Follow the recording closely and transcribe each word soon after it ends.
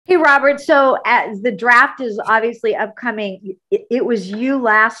Hey, Robert. So, as the draft is obviously upcoming, it was you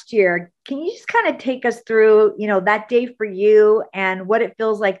last year. Can you just kind of take us through, that day for you and what it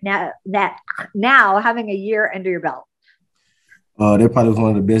feels like now having a year under your belt? That probably was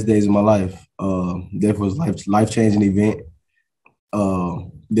one of the best days of my life. That was life changing event.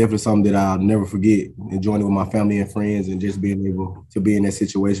 Definitely something that I'll never forget. Enjoying it with my family and friends, and just being able to be in that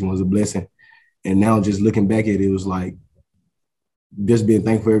situation was a blessing. And now, just looking back at it, it was like just being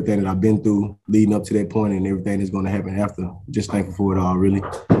thankful for everything that I've been through leading up to that point, and everything that's going to happen after. Just thankful for it all, really.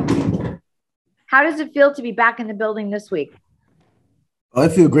 How does it feel to be back in the building this week?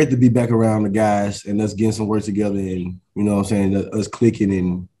 It feels great to be back around the guys and us getting some work together, and what I'm saying, us clicking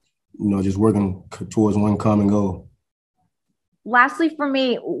and just working towards one common goal. Lastly, for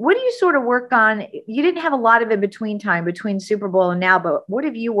me, what do you sort of work on? You didn't have a lot of in between time between Super Bowl and now, but what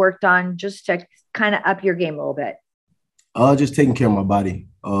have you worked on just to kind of up your game a little bit? Just taking care of my body,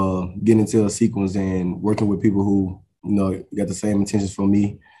 getting into a sequence and working with people who, got the same intentions for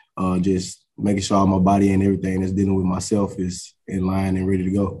me. Just making sure all my body and everything that's dealing with myself is in line and ready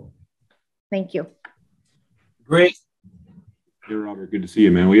to go. Thank you. Great. Hey, Robert, good to see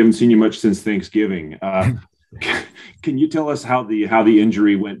you, man. We haven't seen you much since Thanksgiving. Can you tell us how the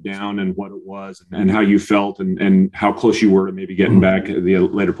injury went down and what it was and how you felt and how close you were to maybe getting back at the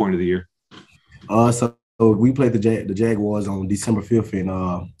later point of the year? So we played the Jaguars on December 5th, and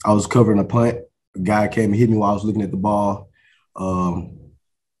I was covering a punt. A guy came and hit me while I was looking at the ball.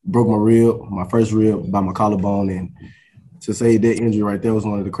 Broke my first rib by my collarbone, and to say that injury right there was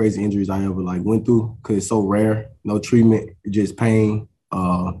one of the crazy injuries I ever went through because it's so rare, no treatment, just pain.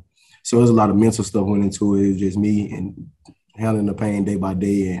 So there's a lot of mental stuff went into it. It was just me and handling the pain day by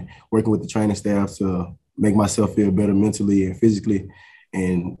day and working with the training staff to make myself feel better mentally and physically.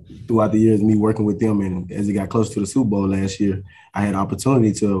 And throughout the years, me working with them, and as it got close to the Super Bowl last year, I had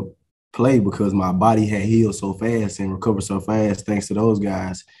opportunity to play because my body had healed so fast and recovered so fast thanks to those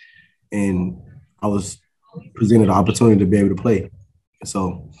guys. And I was presented the opportunity to be able to play.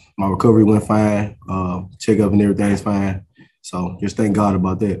 So my recovery went fine, checkup and everything's fine. So just thank God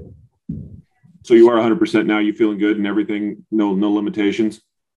about that. So you are 100% now. You feeling good and everything? No limitations?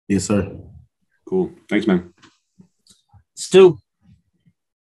 Yes, sir. Cool. Thanks, man. Stu.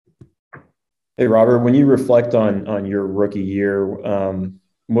 Hey, Robert, when you reflect on your rookie year,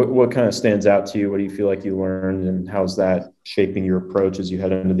 what kind of stands out to you? What do you feel like you learned, and how's that shaping your approach as you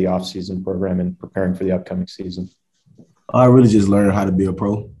head into the offseason program and preparing for the upcoming season? I really just learned how to be a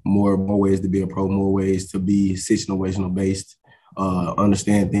pro, more ways to be a pro, more ways to be situational based,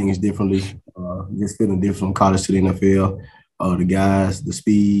 understand things differently, just feeling different from college to the NFL, the guys, the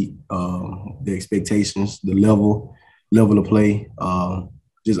speed, the expectations, the level of play,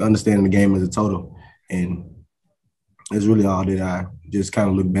 just understanding the game as a total. And it's really all that I just kind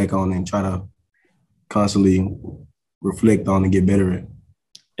of look back on and try to constantly reflect on and get better at.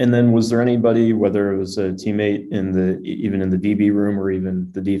 And then was there anybody, whether it was a teammate even in the DB room or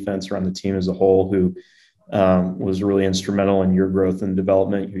even the defense or on the team as a whole, who was really instrumental in your growth and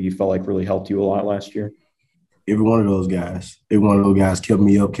development, who you felt like really helped you a lot last year? Every one of those guys kept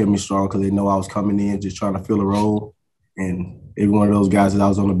me up, kept me strong because they know I was coming in just trying to fill a role. And every one of those guys that I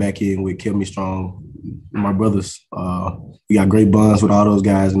was on the back end with kept me strong. My brothers, we got great bonds with all those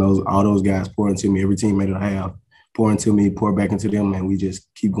guys, and all those guys pour into me. Every teammate I have pour into me, pour back into them, and we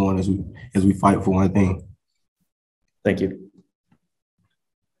just keep going as we fight for one thing. Thank you.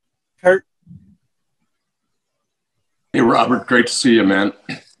 Kurt. Hey, Robert, great to see you, man.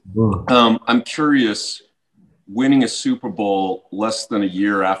 I'm curious, winning a Super Bowl less than a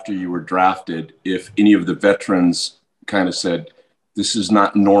year after you were drafted, if any of the veterans kind of said, this is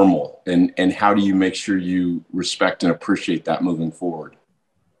not normal, and how do you make sure you respect and appreciate that moving forward?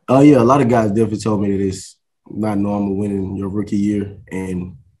 Yeah, a lot of guys definitely told me that it's not normal winning your rookie year,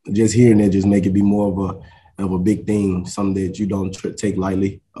 and just hearing that just make it be more of a big thing, something that you don't take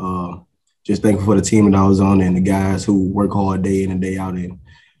lightly. Just thankful for the team that I was on and the guys who work hard day in and day out, and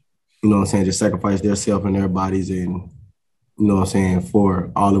just sacrifice their self and their bodies, and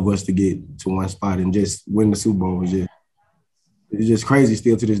for all of us to get to one spot and just win the Super Bowl was it's just crazy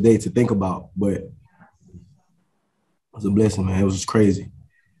still to this day to think about, but it was a blessing, man. It was just crazy.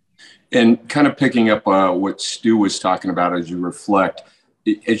 And kind of picking up what Stu was talking about as you reflect,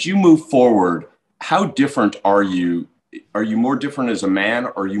 as you move forward, how different are you? Are you more different as a man,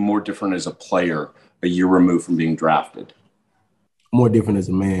 or are you more different as a player a year removed from being drafted? More different as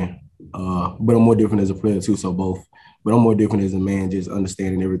a man, but I'm more different as a player too, so both. But I'm more different as a man, just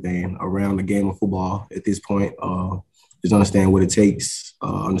understanding everything around the game of football at this point. Just understanding what it takes,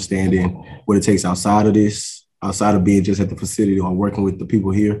 understanding what it takes outside of this, outside of being just at the facility or working with the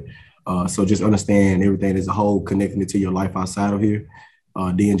people here. So just understand everything as a whole, connecting it to your life outside of here.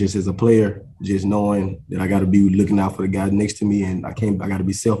 Then just as a player, just knowing that I got to be looking out for the guy next to me, and I got to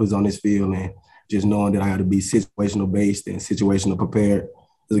be selfish on this field, and just knowing that I got to be situational based and situational prepared.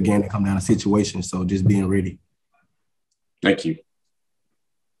 Because again, it come down to situations. So just being ready. Thank you.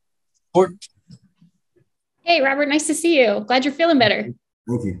 Hey, Robert, nice to see you. Glad you're feeling better.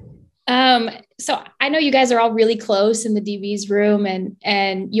 Thank you. So I know you guys are all really close in the DB's room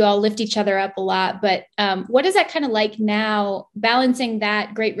and you all lift each other up a lot, but what is that kind of like now, balancing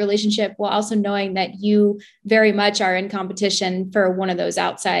that great relationship while also knowing that you very much are in competition for one of those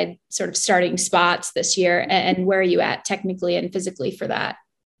outside sort of starting spots this year, and where are you at technically and physically for that?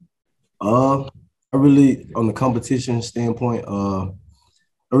 I really, on the competition standpoint, I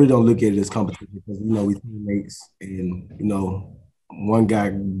really don't look at it as competition because, we teammates and, one guy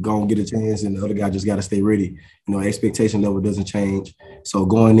gonna get a chance and the other guy just got to stay ready. Expectation level doesn't change. So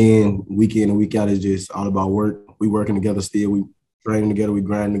going in and week out is just all about work. We working together still. We training together. We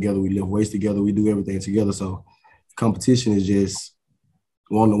grinding together. We lift weights together. We do everything together. So competition is just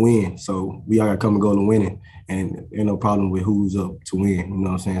wanting to win. So we all got to come and go to winning, and ain't no problem with who's up to win. You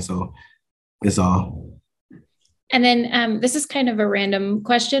know what I'm saying? So it's all. And then this is kind of a random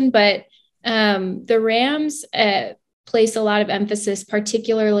question, but the Rams place a lot of emphasis,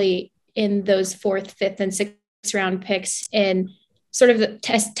 particularly in those 4th, 5th, and 6th round picks, in sort of the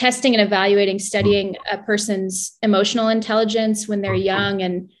testing and evaluating, studying a person's emotional intelligence when they're young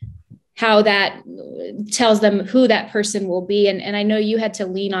and how that tells them who that person will be. And I know you had to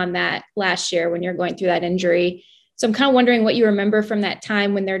lean on that last year when you're going through that injury. So I'm kind of wondering what you remember from that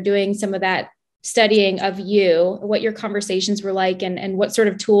time when they're doing some of that studying of you, what your conversations were like, and what sort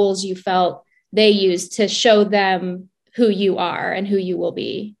of tools you felt they used to show them who you are and who you will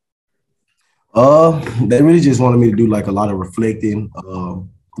be. They really just wanted me to do like a lot of reflecting, a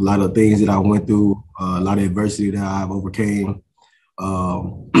lot of things that I went through, a lot of adversity that I've overcame,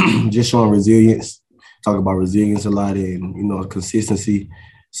 just showing resilience, talk about resilience a lot, and, consistency.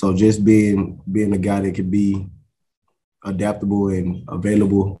 So just being a guy that could be adaptable and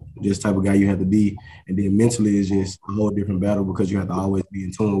available, just type of guy you have to be. And then mentally is just a whole different battle because you have to always be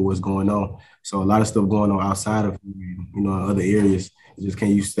in tune with what's going on. So a lot of stuff going on outside of you, in other areas. Just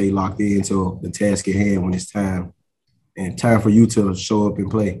can't you stay locked into the task at hand when it's time, and time for you to show up and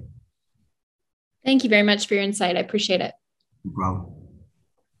play. Thank you very much for your insight. I appreciate it. No problem.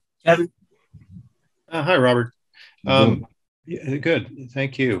 Kevin. Hi, Robert. Good.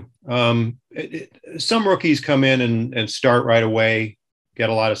 Thank you. Some rookies come in and start right away, get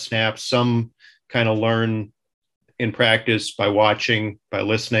a lot of snaps. Some kind of learn in practice by watching, by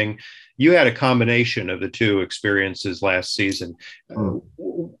listening. You had a combination of the two experiences last season.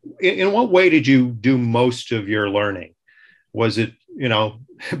 In what way did you do most of your learning? Was it,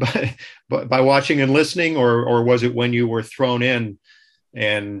 by watching and listening, or was it when you were thrown in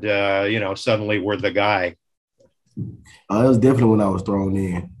and, suddenly were the guy? It was definitely when I was thrown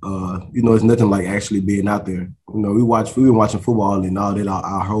in. It's nothing like actually being out there. We've been watching football and all that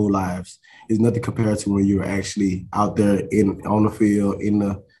our whole lives. It's nothing compared to when you're actually out there on the field in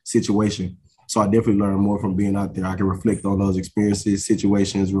the situation. So I definitely learned more from being out there. I can reflect on those experiences,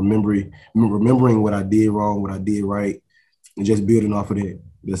 situations, remembering what I did wrong, what I did right, and just building off of that.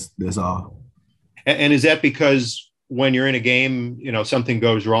 That's all. And is that because when you're in a game, something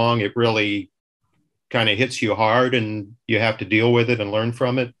goes wrong, it really kind of hits you hard and you have to deal with it and learn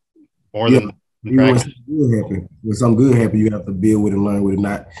from it more than practice? When something good happens, you have to deal with it and learn with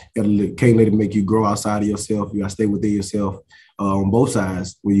it. Can't let it make you grow outside of yourself. You got to stay within yourself on both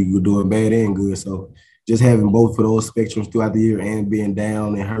sides when you're doing bad and good. So just having both of those spectrums throughout the year and being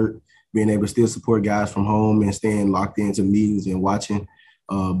down and hurt, being able to still support guys from home and staying locked into meetings and watching,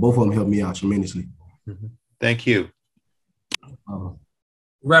 both of them helped me out tremendously. Mm-hmm. Thank you.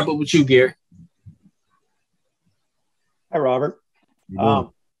 Wrap up with you, Gary. Hi, Robert.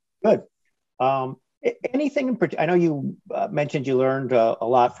 Good. Anything in particular? I know you mentioned you learned a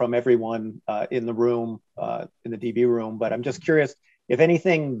lot from everyone in the room, in the DB room, but I'm just curious if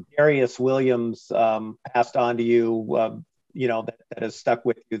anything Darius Williams passed on to you, that has stuck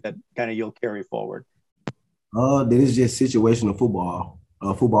with you that kind of you'll carry forward. That is just situational football.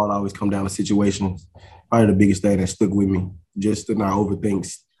 Football always come down to situations. Probably the biggest thing that stuck with me, just to not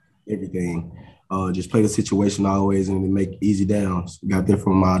overthink everything. Just play the situation always and make easy downs. Got that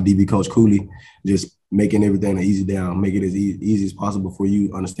from my DB coach Cooley, just making everything an easy down, make it as easy as possible for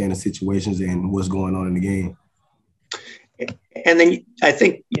you understand the situations and what's going on in the game. And then I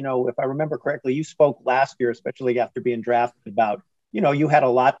think, if I remember correctly, you spoke last year, especially after being drafted, about, you had a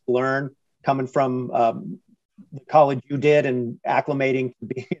lot to learn coming from the college you did and acclimating to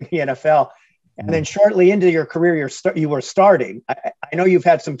being in the NFL. And then shortly into your career, you were starting. I know you've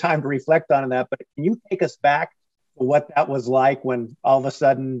had some time to reflect on that, but can you take us back to what that was like when all of a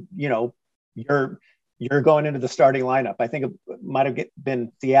sudden, you're going into the starting lineup? I think it might have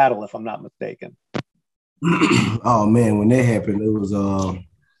been Seattle, if I'm not mistaken. Oh man, when that happened, it was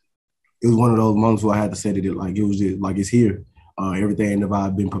one of those moments where I had to say that it was just, like, it's here. Everything that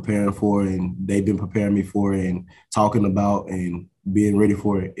I've been preparing for and they've been preparing me for and talking about and being ready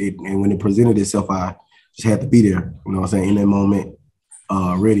for it. And when it presented itself, I just had to be there, you know what I'm saying, in that moment,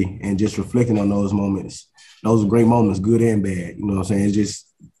 ready, and just reflecting on those moments. Those are great moments, good and bad, you know what I'm saying? It's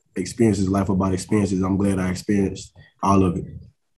just experiences, life about experiences. I'm glad I experienced all of it.